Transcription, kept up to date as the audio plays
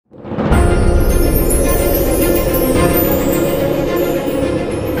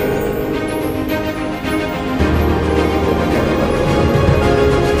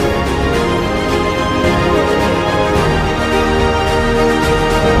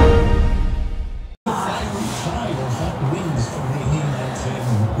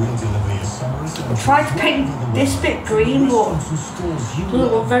tried to paint this bit green, but it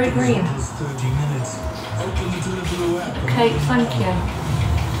doesn't look very green. Okay, thank you.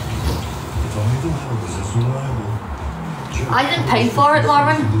 I didn't pay for it,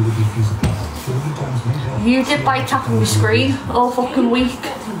 Lauren. You did by tapping the screen all fucking week.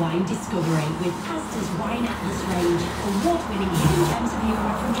 Wine discovery with Pasta's Wine Atlas range, award-winning hidden gems of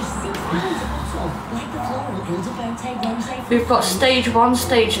Europe from just £6 a bottle, like the floral Il de Beauté Rosé. We've got stage 1,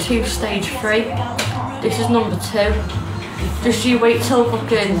 stage 2, stage 3. This is number 2. Just you wait till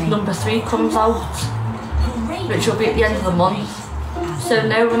fucking number 3 comes out, which will be at the end of the month. So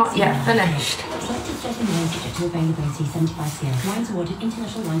no, we're not yet finished.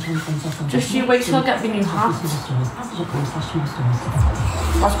 Just you wait till I get my new hat.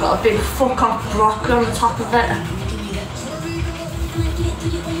 I've got a big fuck off broccoli on the top of it.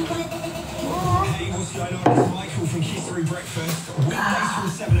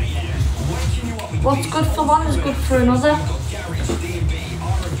 What's good for one is good for another.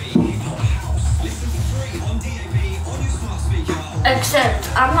 Except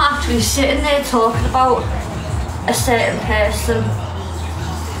I'm not actually sitting there talking about a certain person.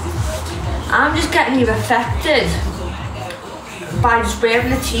 I'm just getting you affected by just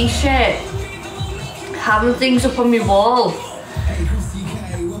wearing a t-shirt, having things up on my wall,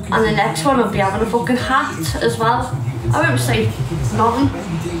 and the next one will be having a fucking hat as well. I won't say nothing,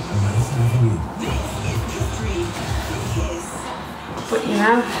 but you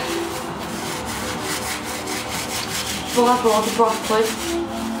know, well, I bought the broccoli.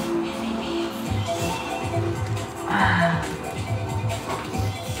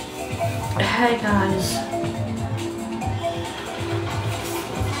 Hey guys.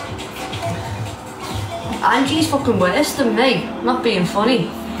 Angie's fucking worse than me, not being funny.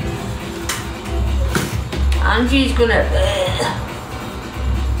 Angie's gonna...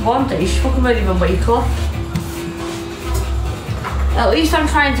 one day she fucking won't even wake up. At least I'm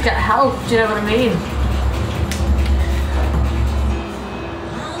trying to get help, do you know what I mean?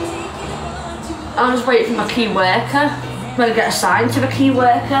 I'm just waiting for my key worker. I'm gonna get assigned to a key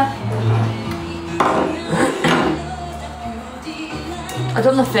worker. I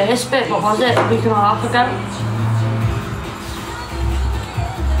done the first bit, what was it, a week and a half ago?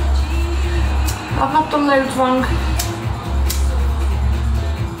 I've not done loads wrong.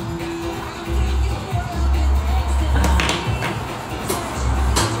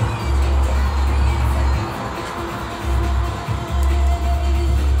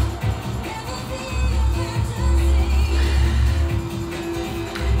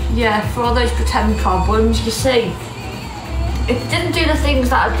 Yeah, for all those pretend problems, you see. If I didn't do the things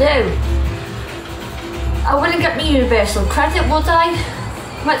that I do, I wouldn't get me universal credit, would I?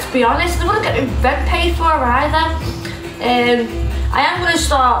 Let's be honest, I wouldn't get my rent paid for either. I am going to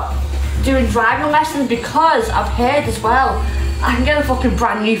start doing driving lessons because I've heard as well, I can get a fucking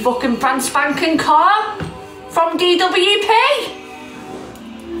brand new fucking brand spanking car from DWP.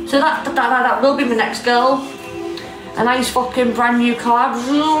 So that will be my next goal. A nice fucking brand new car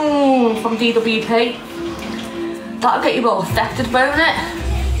from DWP. That'll get you all affected, won't it?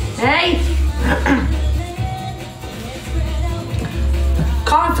 Hey?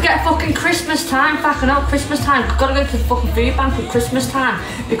 Can't forget fucking Christmas time, fucking hell, Christmas time. Gotta go to the fucking food bank at Christmas time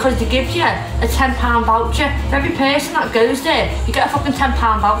because they give you a £10 voucher. For every person that goes there, you get a fucking £10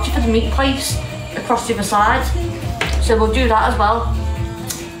 voucher for the meat place across the other side. So we'll do that as well.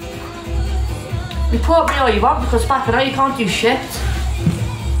 Report me all you want because fucking hell, you can't do shit.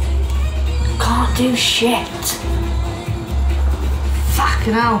 Can't do shit.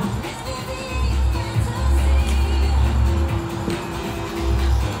 Fucking hell.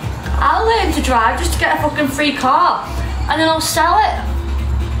 I'll learn to drive just to get a fucking free car and then I'll sell it.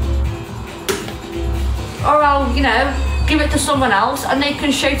 Or I'll, you know, give it to someone else and they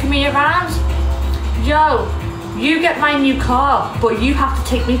can chauffeur me around. Yo, you get my new car, but you have to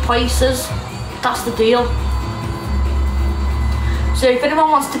take me places. That's the deal. So if anyone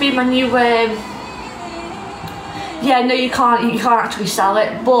wants to be my new, yeah, no, you can't actually sell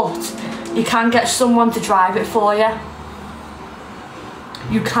it, but you can get someone to drive it for you.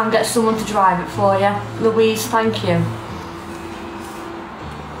 You can get someone to drive it for you. Louise, thank you.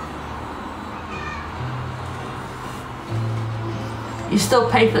 You still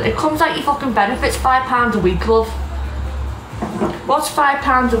pay for it. It comes out your fucking benefits, £5 a week, love. What's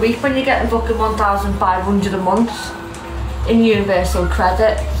 £5 a week when you're getting fucking 1,500 a month in universal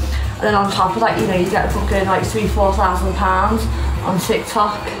credit? And then on top of that, you know, you get fucking like £3,000-4,000 on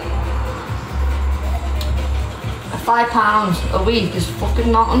TikTok. £5 a week is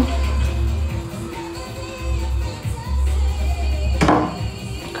fucking nothing.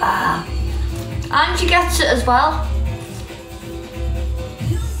 Angie gets it as well.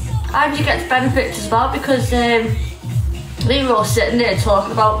 Angie gets benefits as well because they were all sitting there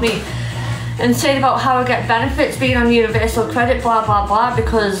talking about me and saying about how I get benefits being on universal credit, blah blah blah,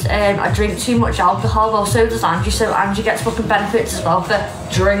 because I drink too much alcohol. Well, so does Angie, so Angie gets fucking benefits as well for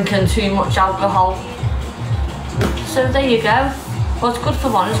drinking too much alcohol. So there you go. What's good for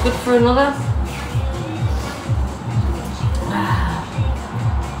one is good for another.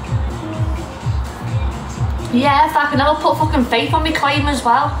 Yeah, fucking hell, I'll put fucking faith on my claim as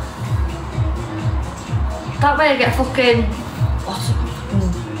well. That way I get fucking, what's it,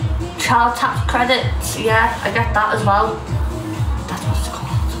 child tax credits. Yeah, I get that as well. That's what it's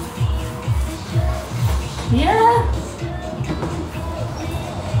called. Yeah.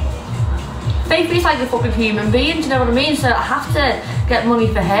 Faith is like a fucking human being, do you know what I mean? So I have to get money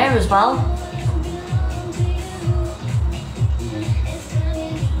for her as well.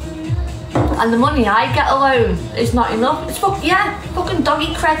 And the money I get alone is not enough. It's fucking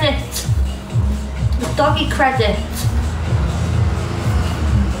doggy credit. It's doggy credit.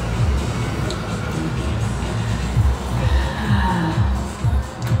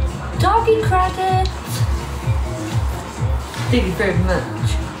 Doggy credit. Thank you very much.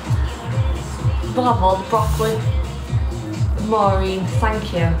 Bravo, the broccoli. Maureen,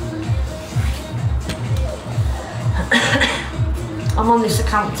 thank you. I'm on this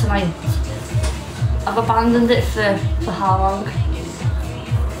account tonight. I've abandoned it for how long?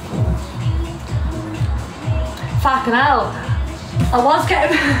 Fucking hell. I was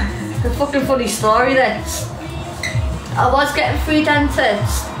getting a fucking funny story this. I was getting free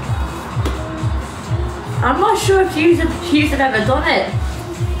dentists. I'm not sure if you've ever done it.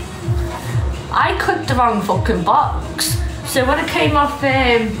 I cut the wrong fucking box. So when I came off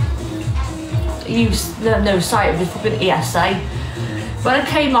it was fucking ESA. When I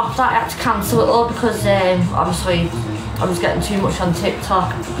came off that, I had to cancel it all because obviously I was getting too much on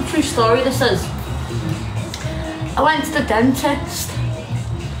TikTok. A true story this is. I went to the dentist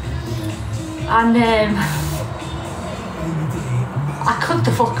and I cut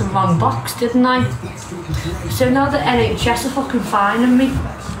the fucking wrong box, didn't I? So now the NHS are fucking fining me.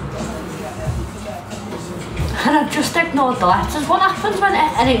 And I've just ignored the letters. What happens when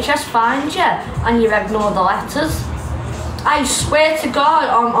NHS finds you and you ignore the letters? I swear to God,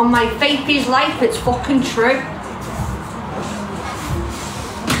 on my faith's life, it's fucking true.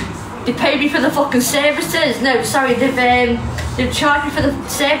 They pay me for the fucking services. No, sorry, they've charged me for the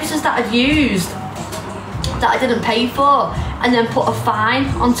services that I've used that I didn't pay for, and then put a fine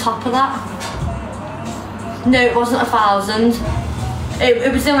on top of that. No, it wasn't 1,000.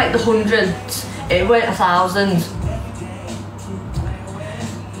 It was in like the hundreds. It weren't 1,000.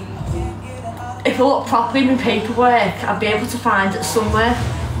 If I look properly in my paperwork, I'd be able to find it somewhere.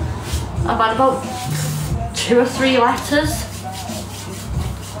 I've had about 2 or 3 letters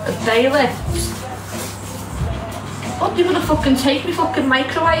of bailiffs. What, they're gonna fucking take me fucking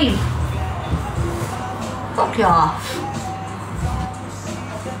microwave? Fuck you off.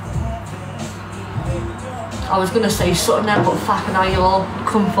 I was gonna say something then, but fucking hell, you'll all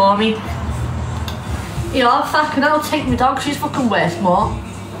come for me. You know, fucking hell, take my dog, she's fucking worth more.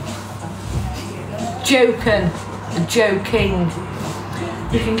 Joking.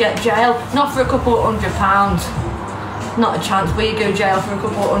 You can get jail, not for a couple of £100. Not a chance, where you go jail for a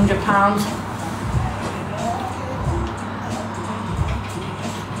couple of £100.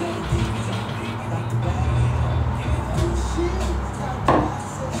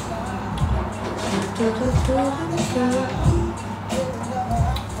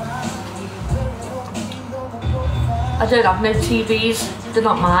 I don't have no TVs, they're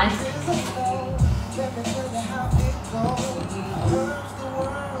not mine.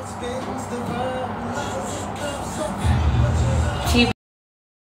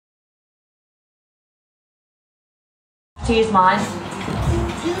 TV is mine.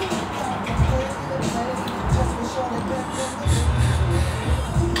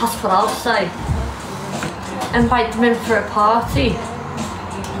 That's what I'll say. Invite them in for a party.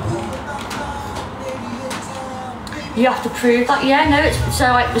 You have to prove that, yeah, no, it's so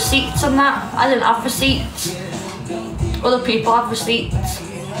like receipts and that. I didn't have receipts. Other people have receipts.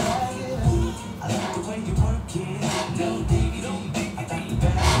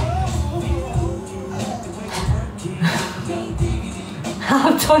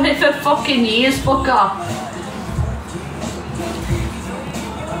 I've done it for fucking years, fuck off.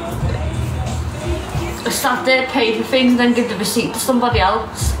 I sat there, paid for things, then give the receipt to somebody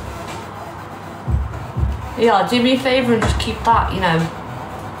else. Yeah, do me a favour and just keep that, you know.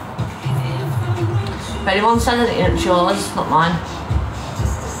 If anyone says anything, it's yours, not mine.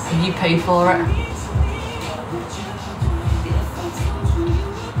 You pay for it.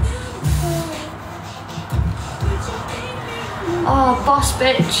 Oh, boss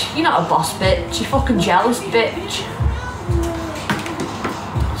bitch. You're not a boss bitch, you're fucking jealous bitch.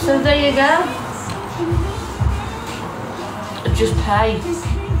 So there you go. Just pay.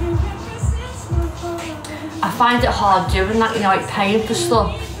 I find it hard doing that, you know, like paying for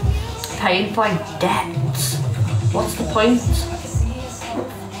stuff. Paying for like debts. What's the point?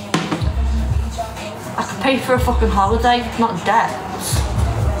 I could pay for a fucking holiday, not debts.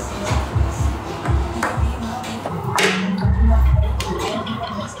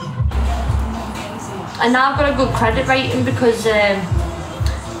 And now I've got a good credit rating because a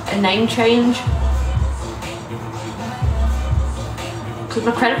name change. Because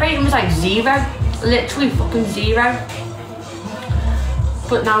my credit rating was like 0, literally fucking 0.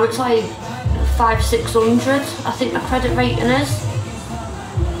 But now it's like 500-600, I think my credit rating is.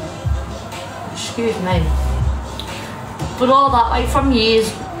 Excuse me. But all that, like from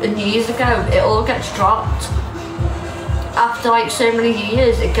years and years ago, it all gets dropped. After like so many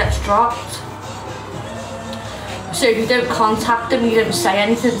years, it gets dropped. So if you don't contact them, you don't say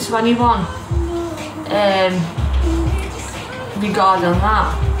anything to anyone regarding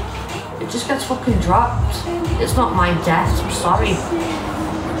that, it just gets fucking dropped. It's not my debt, I'm sorry.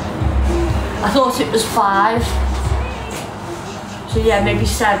 I thought it was 5. So yeah, maybe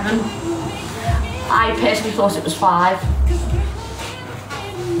 7. I personally thought it was 5.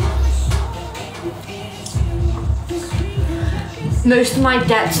 Most of my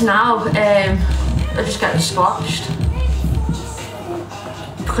debts now are just getting squashed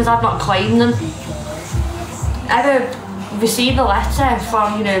because I've not claimed them. Ever receive a letter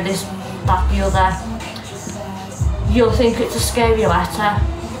from, you know, this, that, the other, you'll think it's a scary letter.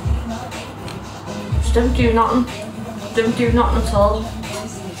 Just don't do nothing. Don't do nothing at all.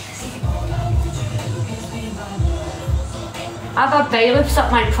 I've had bailiffs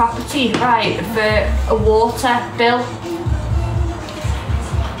at my property, right, for a water bill.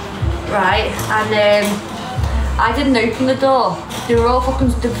 Right, and I didn't open the door. They were all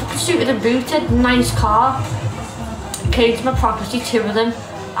fucking suited and booted, nice car. Came to my property, 2 of them.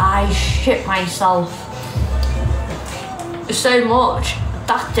 I shit myself so much.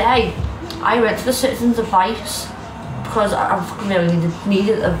 That day, I went to the citizens' advice because I fucking really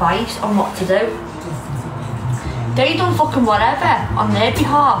needed advice on what to do. They done fucking whatever on their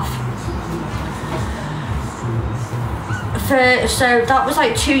behalf. So that was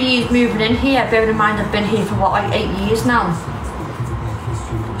like 2 years moving in here. Bearing in mind I've been here for what, like 8 years now.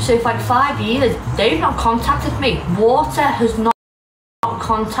 So for like 5 years, they've not contacted me. Water has not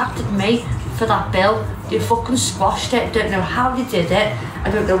contacted me for that bill. They fucking squashed it. Don't know how they did it. I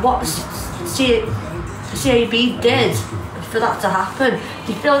don't know what the CAB did for that to happen.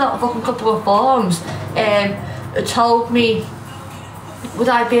 They filled out a fucking couple of forms and told me would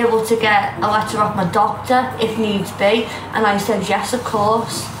I be able to get a letter off my doctor if needs be, and I said yes, of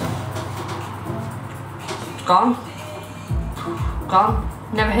course. It's gone. Gone.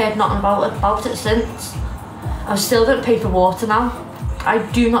 Never heard nothing about it since. I still don't pay for water now. I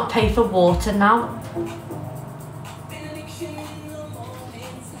do not pay for water now.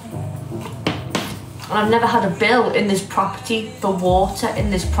 And I've never had a bill in this property for water in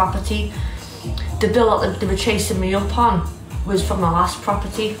this property. The bill that they were chasing me up on was from my last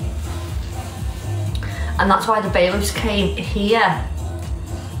property. And that's why the bailiffs came here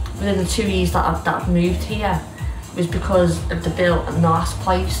within the 2 years that I've moved here, was because of the bill in the last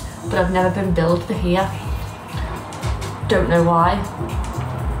place. But I've never been billed for here. Don't know why.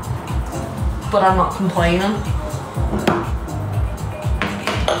 But I'm not complaining.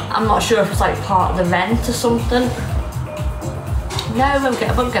 I'm not sure if it's like part of the rent or something. No, I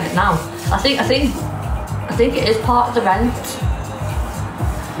won't get it now. I think it is part of the rent.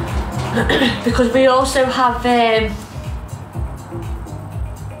 Because we also have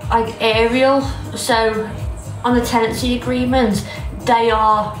like aerial, so on the tenancy agreement they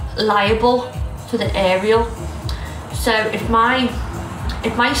are liable for the aerial. So if my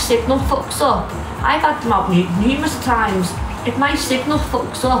signal fucks up, I've had them out numerous times. If my signal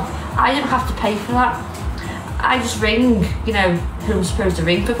fucks up, I don't have to pay for that. I just ring, you know, who I'm supposed to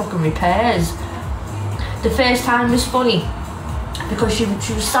ring for fucking repairs. The first time was funny because she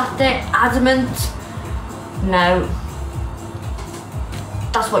was sat there adamant. No,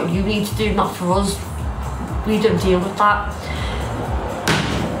 that's what you need to do, not for us. We don't deal with that.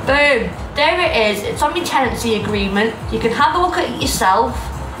 Boom, there it is. It's on my tenancy agreement. You can have a look at it yourself,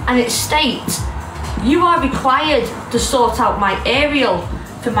 and it states you are required to sort out my aerial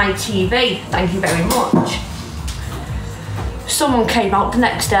for my TV. Thank you very much. Someone came out the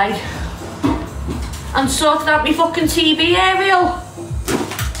next day and sorted out my fucking TV aerial.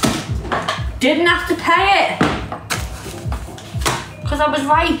 Didn't have to pay it. Because I was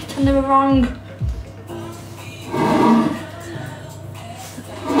right and they were wrong.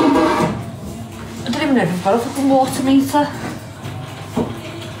 I don't even know if I've got a fucking water meter.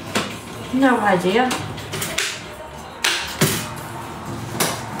 No idea.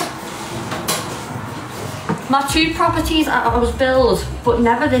 My 2 properties I was billed, but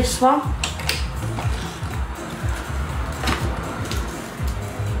never this one.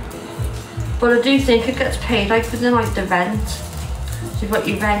 But I do think it gets paid like within like the rent. So you've got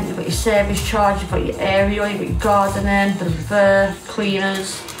your rent, you've got your service charge, you've got your area, you've got your gardening, the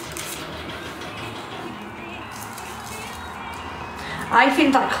cleaners. I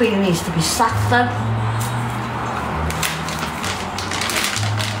think that cleaner needs to be sacked though.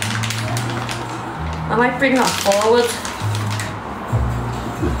 I might bring that forward.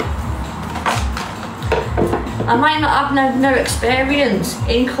 I might not have no experience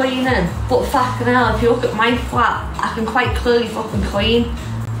in cleaning, but fucking hell, if you look at my flat, I can quite clearly fucking clean.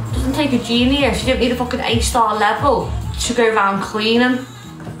 It doesn't take a genius, you don't need a fucking A-star level to go around cleaning.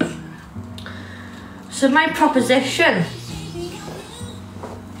 So my proposition,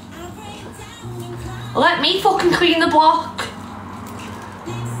 let me fucking clean the block.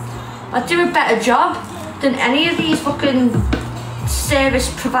 I do a better job than any of these fucking service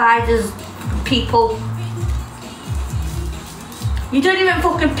providers, people. You don't even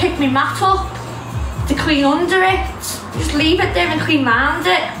fucking pick me mat up to clean under it. Just leave it there and clean round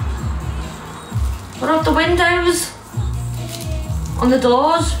it. What about the windows? On the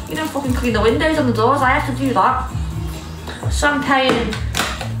doors? You don't fucking clean the windows on the doors, I have to do that. So I'm paying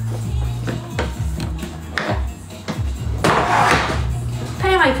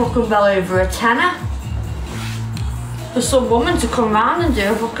my fucking well over a tenner for some woman to come round and do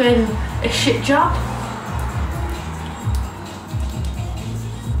a shit job.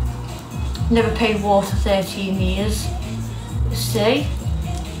 Never paid water 13 years. You see?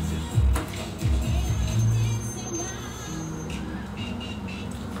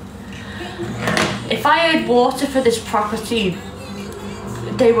 If I had water for this property,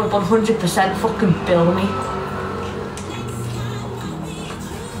 they would 100% fucking bill me.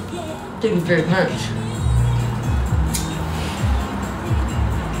 Thank you very much.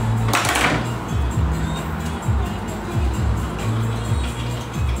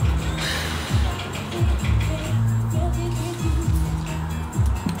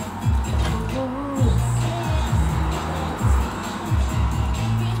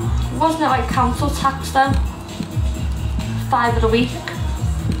 Wasn't it like council tax then? $5 a week.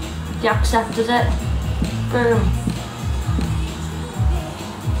 They accepted it. Boom.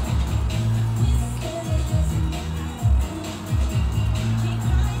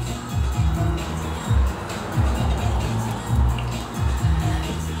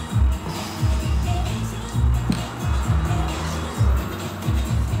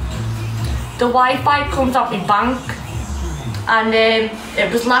 The Wi-Fi comes out my bank, and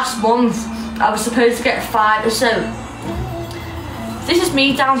it was last month. I was supposed to get 5 or so. This is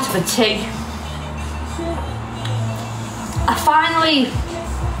me down to the T. I finally,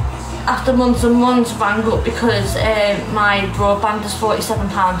 after months and months, rang up because my broadband is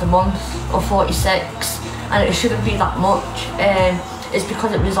 £47 a month, or 46, and it shouldn't be that much. It's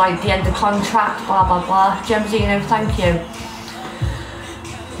because it was like the end of contract, blah blah blah. Gemzino, thank you.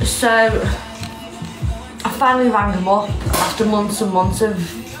 So I finally rang them up after months and months of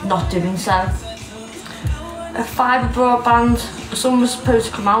not doing so. A fibre broadband, someone was supposed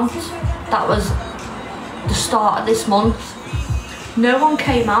to come out. That was the start of this month. No one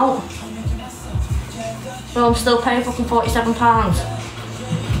came out. Well, I'm still paying fucking £47.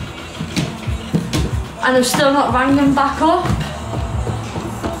 And I've still not rang them back up.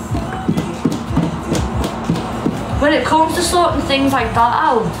 When it comes to sorting things like that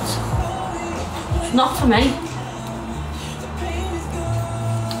out, it's not for me.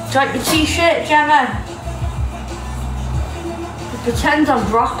 Do you like the t-shirt, Gemma? Pretend I'm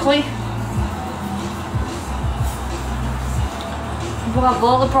broccoli. We'll have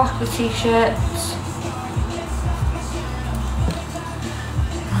all the broccoli t-shirts.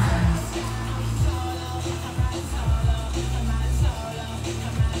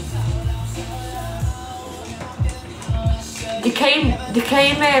 They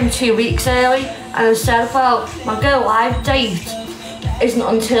came 2 weeks early, and I said, well, my go live date isn't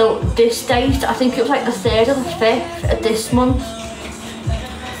until this date. I think it was like the 3rd or the 5th of this month.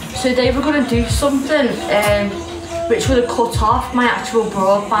 So they were going to do something which would have cut off my actual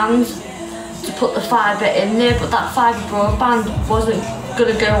broadband to put the fibre in there, but that fibre broadband wasn't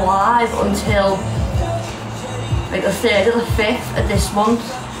going to go live until like the 3rd or the 5th of this month,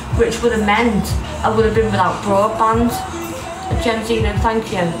 which would have meant I would have been without broadband. Gen Z, no,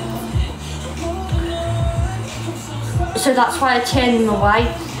 thank you. So that's why I turned them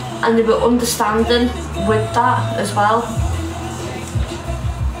away, and they were understanding with that as well.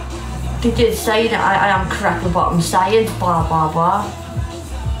 They did say that I am correct with what I'm saying, blah blah blah.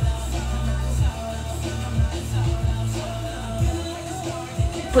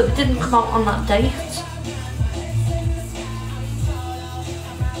 But they didn't come out on that date.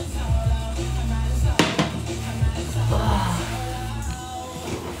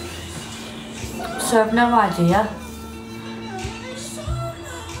 So I've no idea.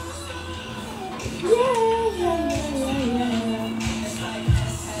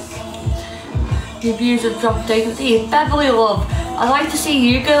 The views have dropped daily. Beverly love, I'd like to see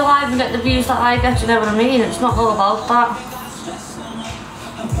you go live and get the views that I get, you know what I mean? It's not all about that.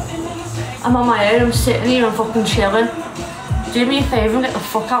 I'm on my own, I'm sitting here and fucking chilling. Do me a favour and get the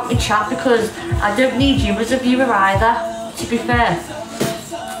fuck out of my chat, because I don't need you as a viewer either, to be fair.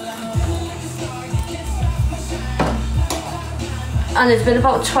 And there's been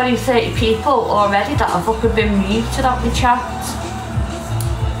about 20-30 people already that have fucking been muted out my chat.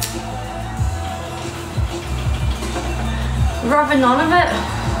 Rather none of it.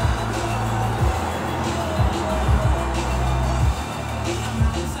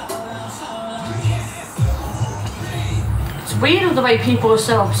 It's weird the way people are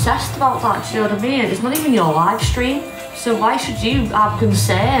so obsessed about that, do you know what I mean? It's not even your live stream, so why should you have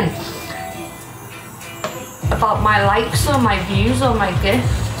concern about my likes or my views or my gift?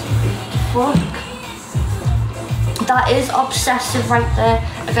 Fuck. That is obsessive right there.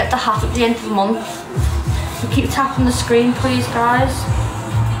 I get the hat at the end of the month. So keep tapping the screen, please, guys.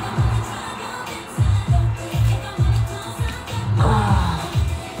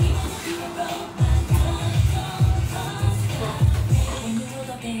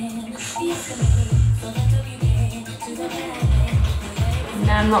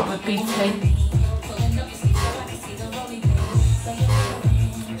 No, I'm not with BT.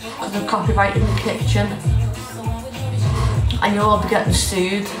 Because of copyright in the kitchen. And you'll all be getting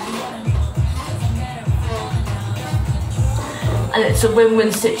sued. And it's a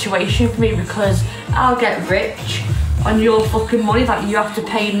win-win situation for me, because I'll get rich on your fucking money that you have to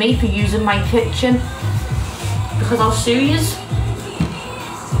pay me for using my kitchen, because I'll sue you.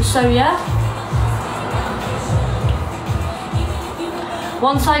 So yeah.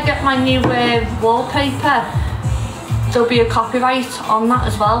 Once I get my new wallpaper, there'll be a copyright on that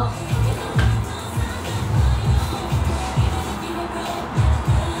as well.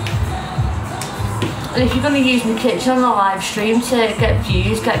 And if you're going to use my kitchen on a live stream to get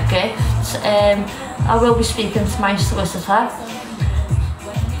views, get gifts, I will be speaking to my solicitor.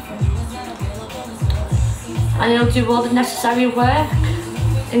 And he'll do all the necessary work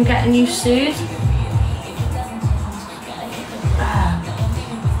in getting you sued.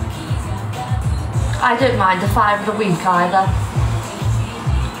 I don't mind a £5 a week either.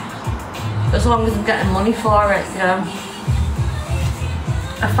 As long as I'm getting money for it, you know.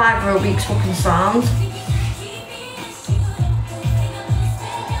 A £5 a week's fucking sound.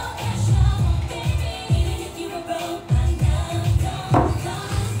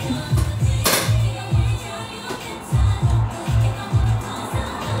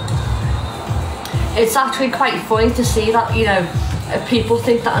 It's actually quite funny to see that, you know, people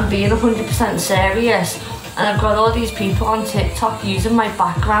think that I'm being 100% serious, and I've got all these people on TikTok using my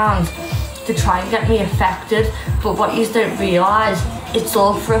background to try and get me affected, but what you don't realise, it's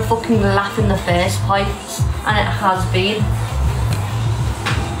all for a fucking laugh in the first place, and it has been.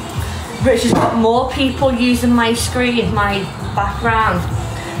 Which has got more people using my screen, my background,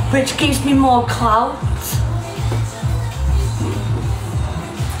 which gives me more clout.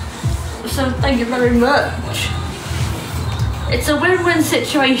 So thank you very much. It's a win-win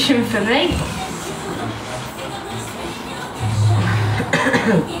situation for me.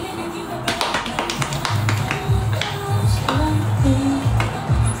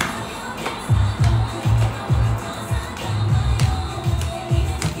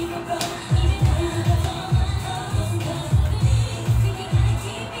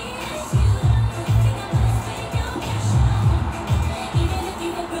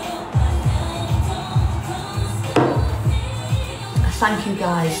 Thank you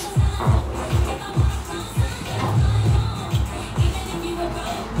guys.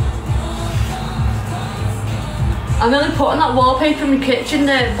 I'm only putting that wallpaper in my kitchen,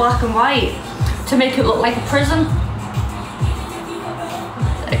 the black and white, to make it look like a prison.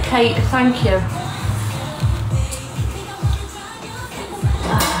 Okay, thank you.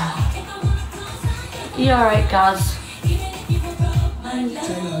 You alright, guys?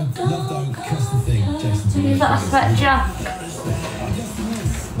 Is that a sweat jack?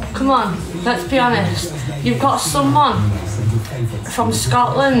 Come on, let's be honest. You've got someone from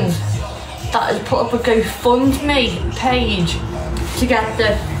Scotland that has put up a GoFundMe page to get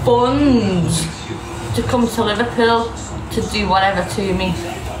the funds to come to Liverpool to do whatever to me.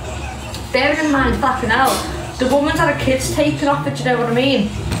 Bearing in mind, fucking hell, the woman's had her kids taken off it, do you know what I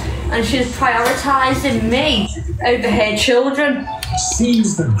mean? And she's prioritising me over her children.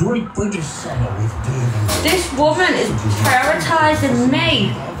 Seize the great British summer with David. This woman is prioritising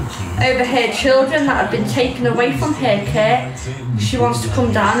me over her children that have been taken away from her care. She wants to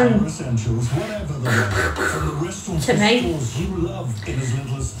come down and to me.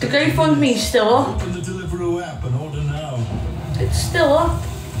 The GoFundMe is still up. It's still up.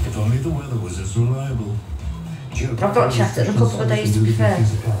 If only the weather was as reliable. I've not checked it in a couple of days, to be fair.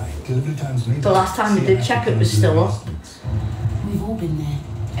 The last time we did check it was still up. We've all been there.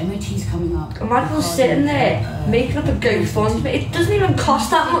 MOT's coming up. Imagine us sitting there making up a GoFundMe. It doesn't even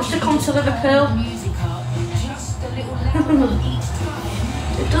cost that much to come to Liverpool.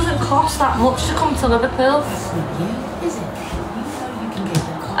 It doesn't cost that much to come to Liverpool.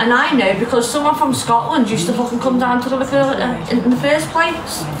 And I know because someone from Scotland used to fucking come down to Liverpool in the first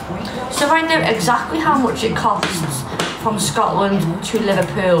place. So I know exactly how much it costs from Scotland to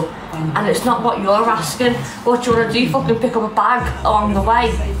Liverpool. And it's not what you're asking. What do you want to do? Fucking pick up a bag along the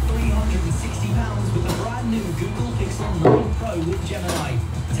way.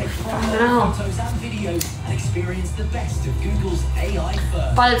 I don't know.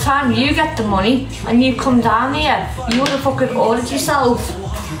 By the time you get the money and you come down here, you would have fucking ordered yourself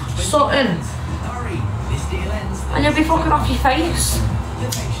something. And you'll be fucking off your face.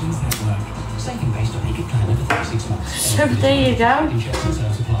 So there you go.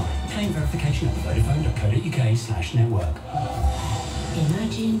 Claim verification at vodafone.co.uk/network.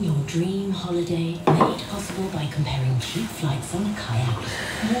 Imagine your dream holiday made possible by comparing cheap flights on a kayak.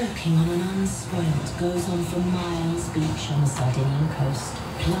 Walking on an unspoiled goes on for miles beach on the Sardinian coast,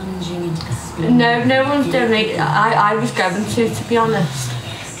 plunging into the splendor. No one's donating. I was going to be honest.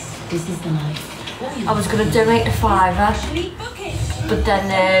 This is the life. I was going to donate a £5, but then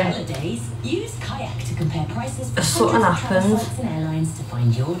Holidays, use kayak to compare prices for something happened. flights and airlines to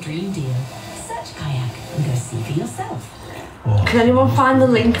find your dream deal. Search kayak and go see for yourself. Can anyone find the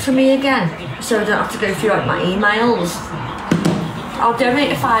link for me again so I don't have to go through like my emails? I'll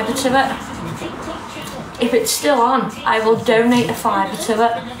donate a £5 to it. If it's still on, I will donate a £5 to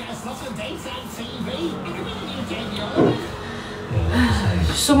it.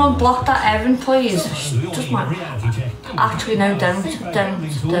 Someone block that Erin, please. Just my... Actually, no, don't. I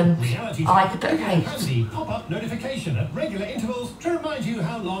like a bit of hate. Pop-up notification at regular intervals to remind you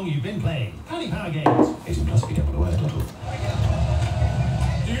how long you've been playing. Paddy Power Games. 18 plus, be careful aware. Do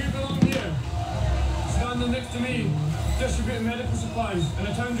you belong here? Standing next to me, distributing medical supplies in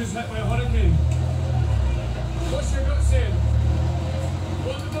a town just hit by a hurricane. What's your gut saying?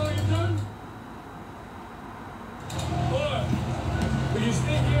 What the hell are you doing? Or will you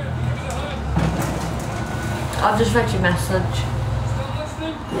stay here and give us a hand? I've just read your message. Still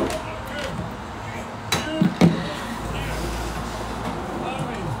listening?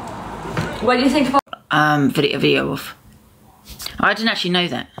 What do you think about video of? I didn't actually know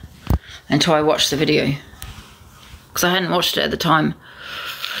that until I watched the video because I hadn't watched it at the time.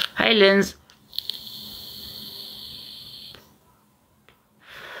 Hey, Linz.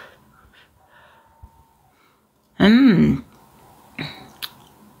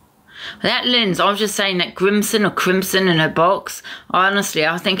 That Linz, I was just saying that Grimson or Crimson in her box. Honestly,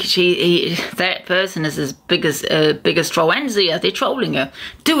 I think that person is as big as troll. And Zia, they're trolling her.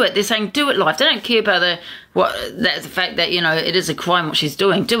 Do it. They're saying do it live. They don't care about the fact that, you know, it is a crime what she's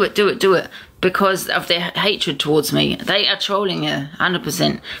doing. Do it. Because of their hatred towards me. They are trolling her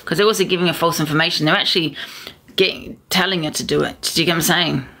 100%. Because they're also giving her false information. They're actually telling her to do it. Do you get what I'm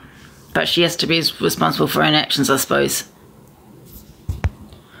saying? But she has to be responsible for her own actions, I suppose.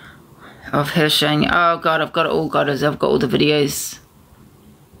 Of her showing, oh God, I've got it all, guys. I've got all the videos.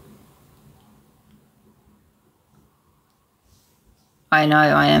 I know,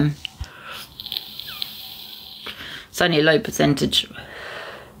 I am. It's only a low percentage.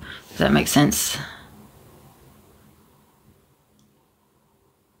 Does that make sense?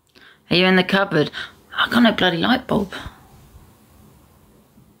 Are you in the cupboard? I got no bloody light bulb.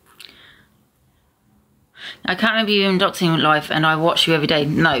 I can't remember you doxing life and I watch you every day.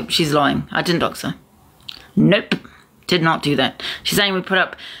 No, she's lying. I didn't dox her. Nope. Did not do that. She's saying we put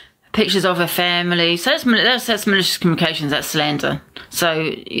up pictures of her family. So that's malicious communications. That's slander. So,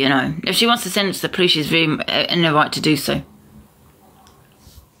 you know, if she wants to send it to the police, she's very in the right to do so.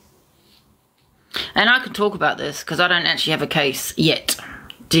 And I can talk about this because I don't actually have a case yet.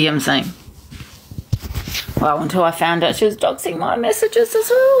 Do you get what I'm saying? Well, until I found out she was doxing my messages as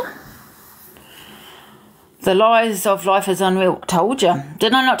well. The lies of life is unreal. Told you.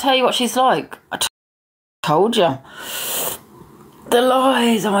 Didn't I not tell you what she's like? I told you. The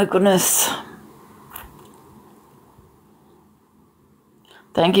lies, oh my goodness.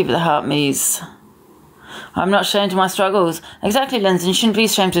 Thank you for the heart me's. I'm not ashamed of my struggles. Exactly, Lindsay. You shouldn't be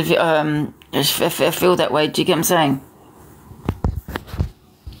ashamed of feel that way. Do you get what I'm saying?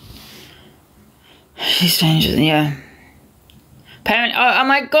 She's changed, yeah. Apparently, oh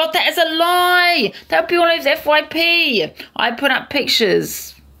my God, that is a lie. That would be all over the FYP. I put up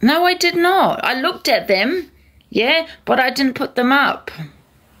pictures. No, I did not. I looked at them, yeah, but I didn't put them up.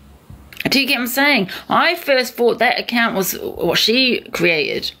 Do you get what I'm saying? I first thought that account was what she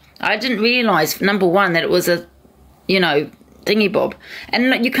created. I didn't realise, number one, that it was a, you know, thingy bob.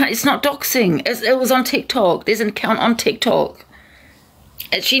 And you can't, it's not doxing. It was on TikTok. There's an account on TikTok.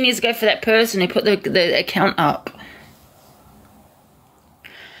 And she needs to go for that person who put the account up.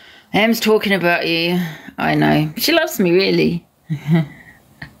 Em's talking about you. I know. She loves me, really.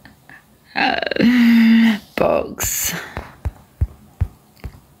 Box.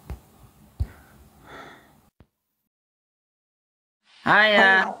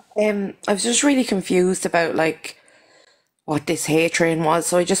 I was just really confused about like what this hate train was,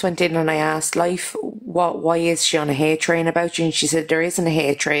 so I just went in and I asked Life, why is she on a hate train about you? And she said there isn't a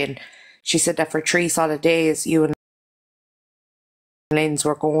hate train. She said that for 3 solid days you and Lynn's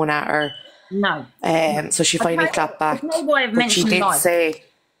were going at her. No. So she finally clapped back. But she did say,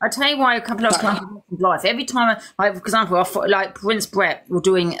 I'll tell you why a couple of times in life. Every time, like for example, like Prince Brett, we're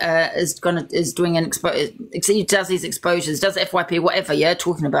doing is doing an he does these exposures, does FYP, whatever. Yeah,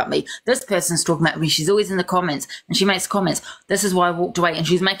 talking about me. This person's talking about me. She's always in the comments, and she makes comments. This is why I walked away, and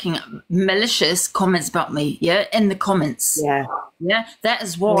she's making malicious comments about me. Yeah, in the comments. yeah. Yeah, that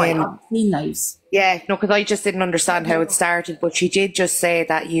is why I've seen those. Yeah, no, because I just didn't understand how it started, but she did just say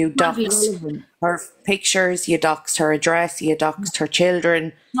that you doxed her pictures, you doxed her address, you doxed her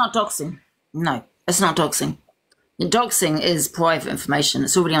children. It's not doxing. No, it's not doxing. Doxing is private information.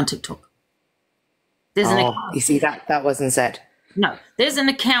 It's already on TikTok. There's an account. You see, that wasn't said. No, there's an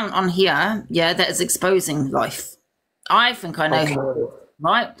account on here, yeah, that is exposing Life. I think I know who.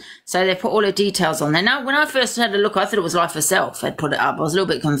 Right, so they put all the details on there. Now, when I first had a look, I thought it was Life herself had put it up. I was a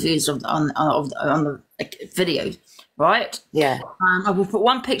little bit confused on the video, right? Yeah. I will put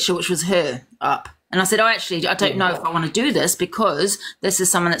one picture, which was her, up. And I said, I don't know if I want to do this because this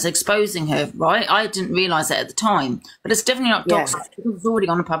is someone that's exposing her, right? I didn't realise that at the time. But it's definitely not doxing because it's already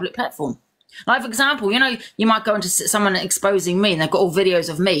on a public platform. Like, for example, you know, you might go into someone exposing me and they've got all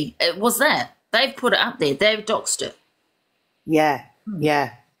videos of me. It was there. They've put it up there. They've doxed it. Yeah.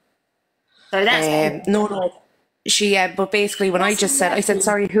 Yeah. So that's no. She but basically when I said,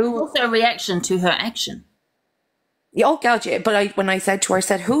 sorry, who? Also a reaction to her action. Yeah, oh God, yeah. But when I said to her, I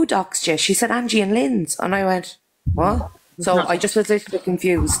said, who doxed you? She said Angie and Lynn's, and I went, what? So I just was a little bit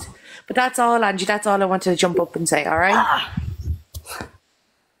confused. But that's all, Angie. That's all I wanted to jump up and say. All right.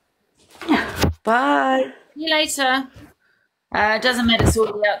 Bye. See you later. It doesn't matter. It's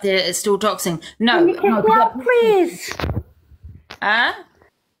already out there. It's still doxing. No. Can you kick me out, please?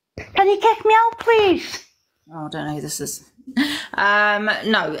 Can you kick me out, please? Oh, I don't know who this is.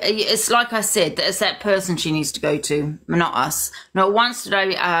 No, it's like I said, it's that person she needs to go to, not us. Not once did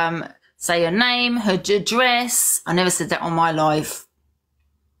I say her name, her address. I never said that on my live.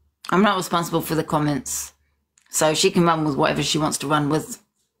 I'm not responsible for the comments. So she can run with whatever she wants to run with.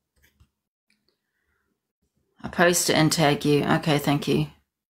 I post it and tag you. Okay, thank you.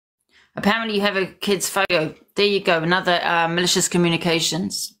 Apparently you have a kid's photo. There you go, another malicious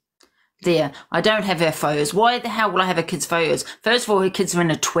communications. There, I don't have her photos. Why the hell will I have her kids' photos? First of all, her kids are in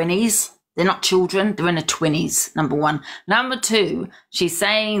their 20s. They're not children. They're in their 20s, number one. Number two, she's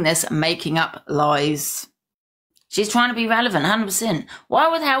saying this, making up lies. She's trying to be relevant, 100%.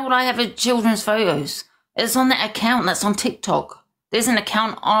 Why the hell would I have her children's photos? It's on that account that's on TikTok. There's an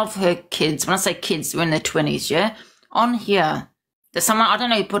account of her kids. When I say kids, they're in their 20s, yeah? On here. There's someone, I don't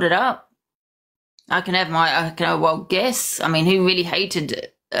know who put it up. I can guess. I mean, who really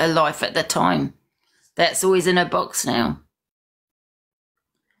hated her life at the time? That's always in her box now.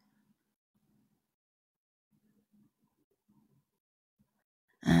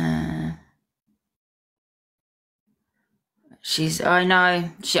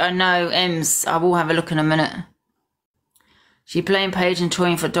 I know, Ems, I will have a look in a minute. She playing Paige and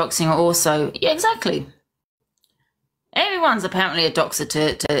toying for doxing also. Yeah, exactly. Everyone's apparently a doxer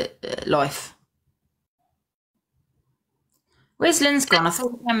to Life. Where's Lynn's gone? I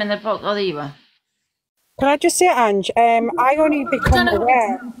thought we came in the box. Oh, there you are. Can I just say, Ange, I only I become don't know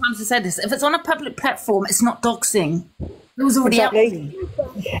aware. how many times to say this. If it's on a public platform, it's not doxing. It was already out Exactly.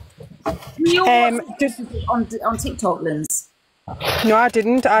 there. You all Just on TikTok, Linz. no, I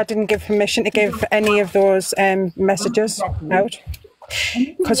didn't. I didn't give permission to give any of those messages out.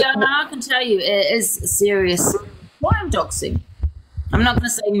 Because Yeah, I can tell you, it is serious. Why I'm doxing? I'm not going to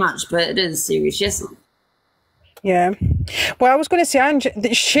say much, but it is serious. Yes. yeah. Well, I was going to say, Ange,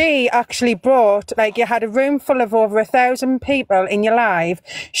 that she actually brought, like, you had a room full of over 1,000 people in your live.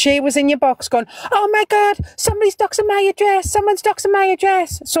 She was in your box going, oh my God, somebody's doxing my address. Someone's doxing my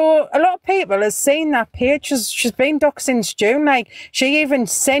address. So a lot of people have seen that page. She's been doxed since June. Like, she even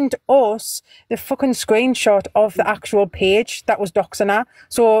sent us the fucking screenshot of the actual page that was doxing her.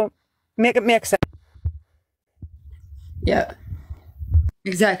 So make it make sense. Yeah.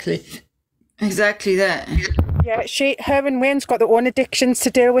 Exactly. Exactly that. Yeah, her and Wayne's got their own addictions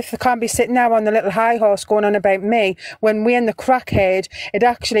to deal with. They can't be sitting there on the little high horse going on about me. When Wayne, the crackhead, had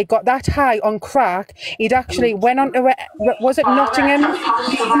actually got that high on crack, he'd actually went on to, was it Nottingham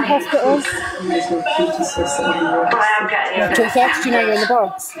Hospital? Yeah, 2:30, you know, you're in the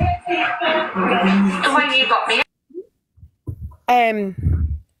box. The way you got me.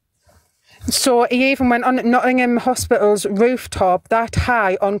 So he even went on Nottingham Hospital's rooftop that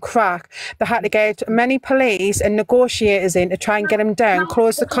high on crack. They had to get many police and negotiators in to try and get him down,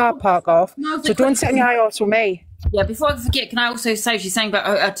 close the car park off. So don't sit on your high horse with me. Yeah, before I forget, can I also say, she's saying about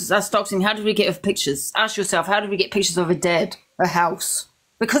us doxing, how did we get pictures? Ask yourself, how did we get pictures of a house?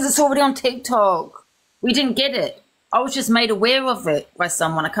 Because it's already on TikTok. We didn't get it. I was just made aware of it by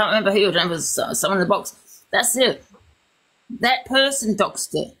someone. I can't remember who, I don't know if it was someone in the box. That's it. That person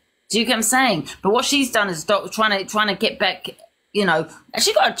doxed it. Do you get what I'm saying? But what she's done is trying to get back, you know.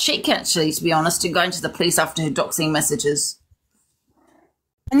 She got a cheek, actually, to be honest, to going to the police after her doxing messages.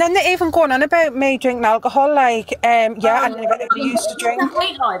 And then they're even going on about me drinking alcohol, like, I never ever used to drink.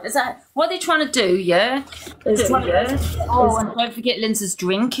 Hate life. Is that what they're trying to do? Yeah. And don't forget Lindsay's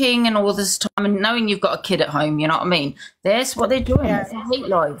drinking and all this time, and knowing you've got a kid at home. You know what I mean? That's what they're doing. Yeah. It's a hate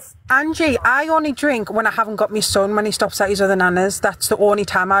life. Angie, I only drink when I haven't got my son when he stops at his other nanas. That's the only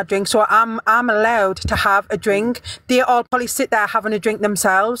time I drink. So I'm allowed to have a drink. They all probably sit there having a drink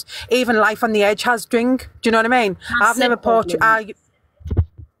themselves. Even Life on the Edge has drink. Do you know what I mean? I've never bought.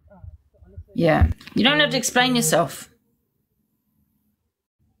 Yeah, you don't have to explain yourself.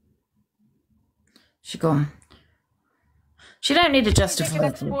 She gone. She don't need to justify They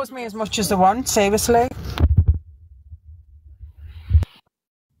it. can expose me as much as they want, seriously.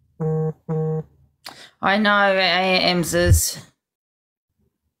 I know, Ems's.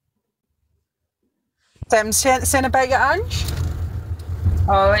 Saying about your Ange?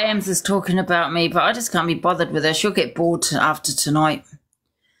 Oh, Ems is talking about me, but I just can't be bothered with her. She'll get bored after tonight.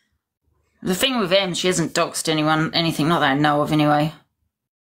 The thing with Em, she hasn't doxed anything, not that I know of anyway.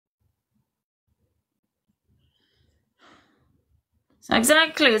 So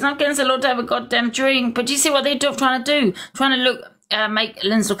exactly, it's not against the law to have a goddamn drink, but do you see what they're trying to do? Trying to make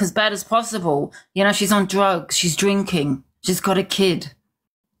Linz look as bad as possible. You know, she's on drugs, she's drinking, she's got a kid.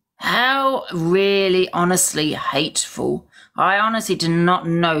 How really, honestly hateful. I honestly did not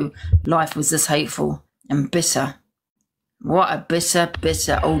know life was this hateful and bitter. What a bitter,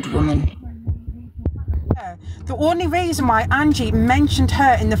 bitter old woman. The only reason why Angie mentioned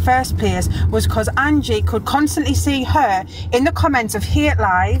her in the first place was because Angie could constantly see her in the comments of Hate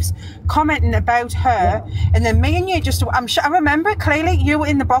Lives commenting about her, and then me and you just, I remember it clearly, you were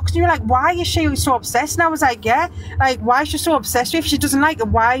in the box and you were like, why is she so obsessed? And I was like, yeah, like, why is she so obsessed with you? If she doesn't like it,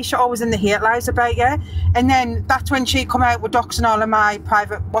 why is she always in the Hate Lives about you? And then that's when she come out with doxing all of my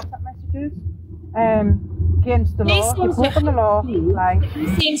private WhatsApp messages. Against the law, it's broken the law. He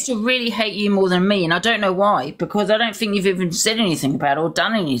seems to really hate you more than me, and I don't know why, because I don't think you've even said anything about it or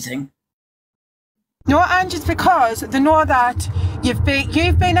done anything. No, Ange, it's because they know that you've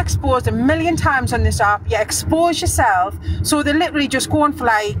been exposed a million times on this app. You expose yourself, so they're literally just going for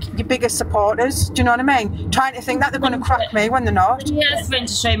like your biggest supporters. Do you know what I mean? Trying to think that they're going to crack me when they're not. She has been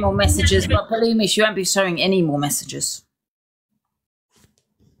to show more messages, but believe me, she won't be showing any more messages.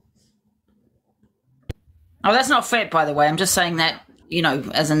 Oh, that's not a threat, by the way. I'm just saying that, you know,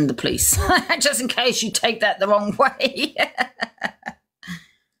 as in the police. Just in case you take that the wrong way.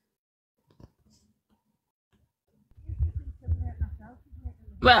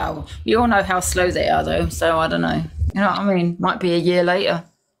 Well, you all know how slow they are, though, so I don't know. You know what I mean? Might be a year later.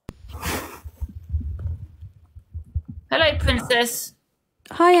 Hello, Princess.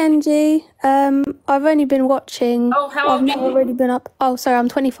 Hi, Angie. I've only been watching. Oh, how old I've never really been up. Oh, sorry, I'm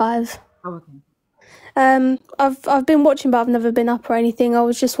 25. Oh, okay. I've been watching, but I've never been up or anything. I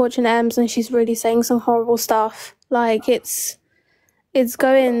was just watching Ems, and she's really saying some horrible stuff. Like it's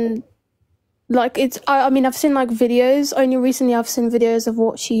going like it's. I mean, I've seen like videos. Only recently, I've seen videos of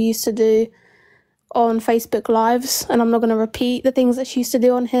what she used to do on Facebook Lives, and I'm not going to repeat the things that she used to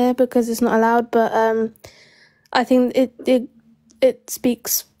do on here because it's not allowed. But I think it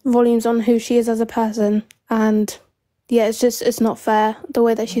speaks volumes on who she is as a person, and yeah, it's not fair the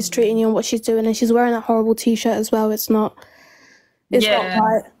way that she's treating you and what she's doing, and she's wearing that horrible T-shirt as well. It's not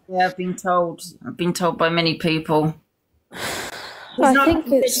right. Yeah, I've been told by many people. I think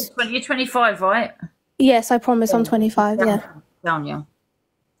it's. You're 25, right? Yes, I promise. I'm 25. Yeah. Down you.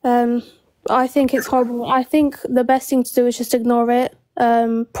 I think it's horrible. I think the best thing to do is just ignore it.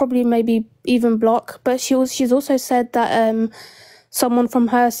 Probably maybe even block. But she's also said that someone from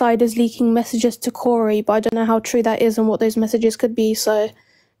her side is leaking messages to Corey, but I don't know how true that is and what those messages could be. So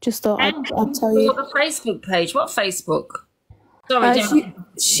just thought I'd tell you. The Facebook page. What Facebook? Sorry,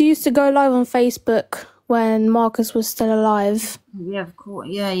 she used to go live on Facebook when Marcus was still alive. Yeah, of course.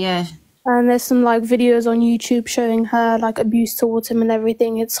 Yeah. And there's some like videos on YouTube showing her like abuse towards him and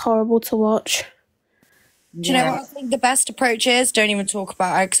everything. It's horrible to watch. Do you know what I think the best approach is? Don't even talk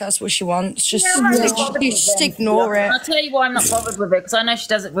about her because that's what she wants. Just ignore it. I'll tell you why I'm not bothered with it, because I know she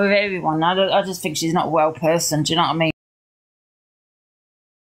does it with everyone. I just think she's not a well person. Do you know what I mean?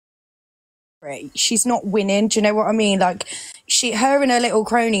 She's not winning. Do you know what I mean? Like, her and her little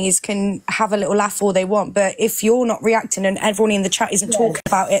cronies can have a little laugh all they want, but if you're not reacting and everyone in the chat isn't talking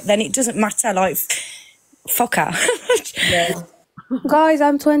about it, then it doesn't matter. Like, fuck her. Guys,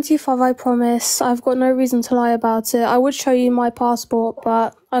 I'm 25, I promise. I've got no reason to lie about it. I would show you my passport,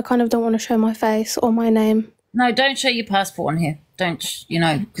 but I kind of don't want to show my face or my name. No, don't show your passport on here. Don't,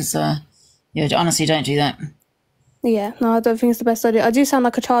 because, honestly, don't do that. Yeah, no, I don't think it's the best idea. I do sound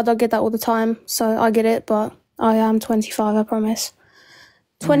like a child. I get that all the time, so I get it, but I am 25, I promise.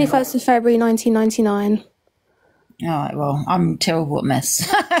 21st of February, 1999. All right, well, I'm terrible at mess.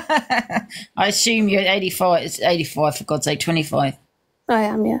 I assume you're 85. It's 85, for God's sake, 25. I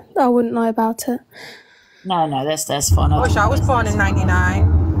am, yeah. I wouldn't lie about it. No, that's fine. I wish I was born in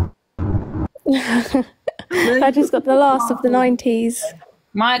 99. I just got the last of the 90s.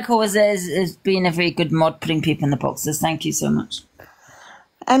 Michael has been a very good mod putting people in the boxes. Thank you so much.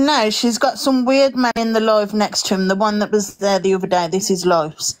 And now she's got some weird man in the live next to him, the one that was there the other day. This is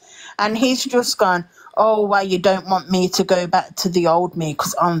Lives. And he's just gone, oh, well, you don't want me to go back to the old me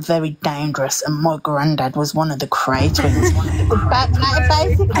because I'm very dangerous and my granddad was one of the Cray twins.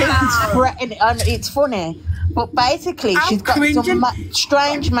 Basically, he's threatening. It's funny, but basically she's got some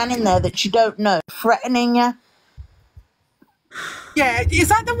strange man in there that you don't know threatening you. Yeah, is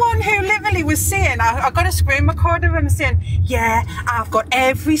that the one who literally was saying, I got a screen recorder of him saying, yeah, I've got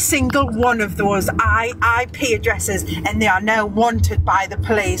every single one of those IP addresses and they are now wanted by the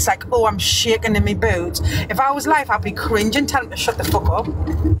police. Like, oh, I'm shaking in my boots. If I was live, I'd be cringing, tell him to shut the fuck up.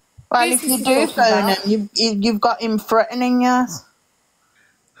 Well, if you do phone him, you've got him threatening you.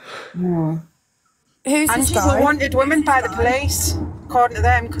 Who's this Angie's guy? a wanted woman by the police, according to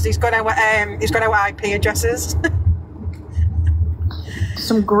them, because he's got our IP addresses.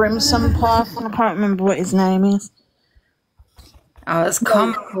 Some Grimson person, I can't remember what his name is. Oh, it's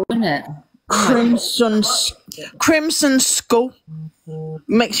comical, isn't it? Crimson Skull.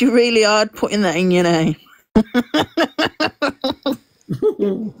 Makes you really hard putting that in your name.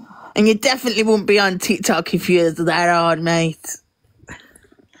 And you definitely wouldn't be on TikTok if you're that hard, mate.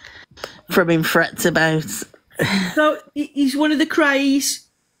 From him threats about. So he's one of the Crays.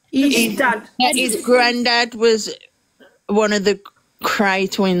 His dad. His granddad was one of the Cray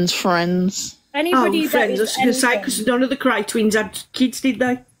twins' friends. Anybody friends, I was going to say, because none of the Cray twins had kids, did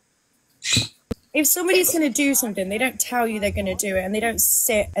they? If somebody's going to do something, they don't tell you they're going to do it, and they don't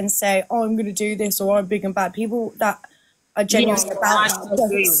sit and say, oh, I'm going to do this, or I'm big and bad. People that are genuine about it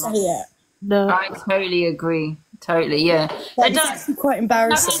don't say it. No. I totally agree. Totally, yeah. Like, it's actually quite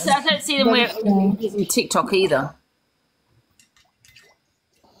embarrassing. I don't see them using TikTok either.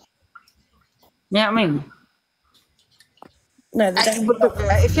 Yeah, I mean... No, they don't.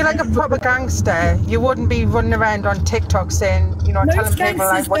 If you're like a proper gangster, you wouldn't be running around on TikTok saying, telling people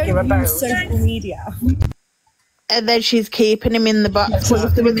like what you're about. Social media. And then she's keeping him in the box.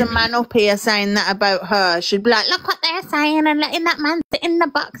 If there was a man up here saying that about her, she'd be like, look what they're saying, and letting that man sit in the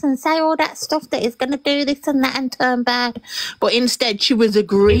box and say all that stuff that he's going to do this and that and turn bad. But instead, she was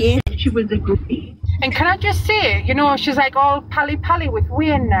agreeing. And can I just say, you know, she's like all pally with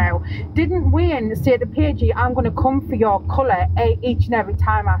Wayne now. Didn't Wayne say to Paigey, I'm going to come for your colour each and every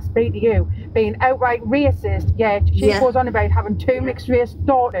time I speak to you? Being outright racist, yet she goes on about having 2 mixed race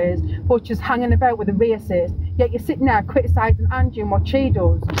daughters, but just hanging about with a racist. Yet you're sitting there criticising Angie and what she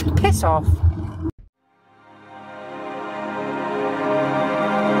does. Piss off.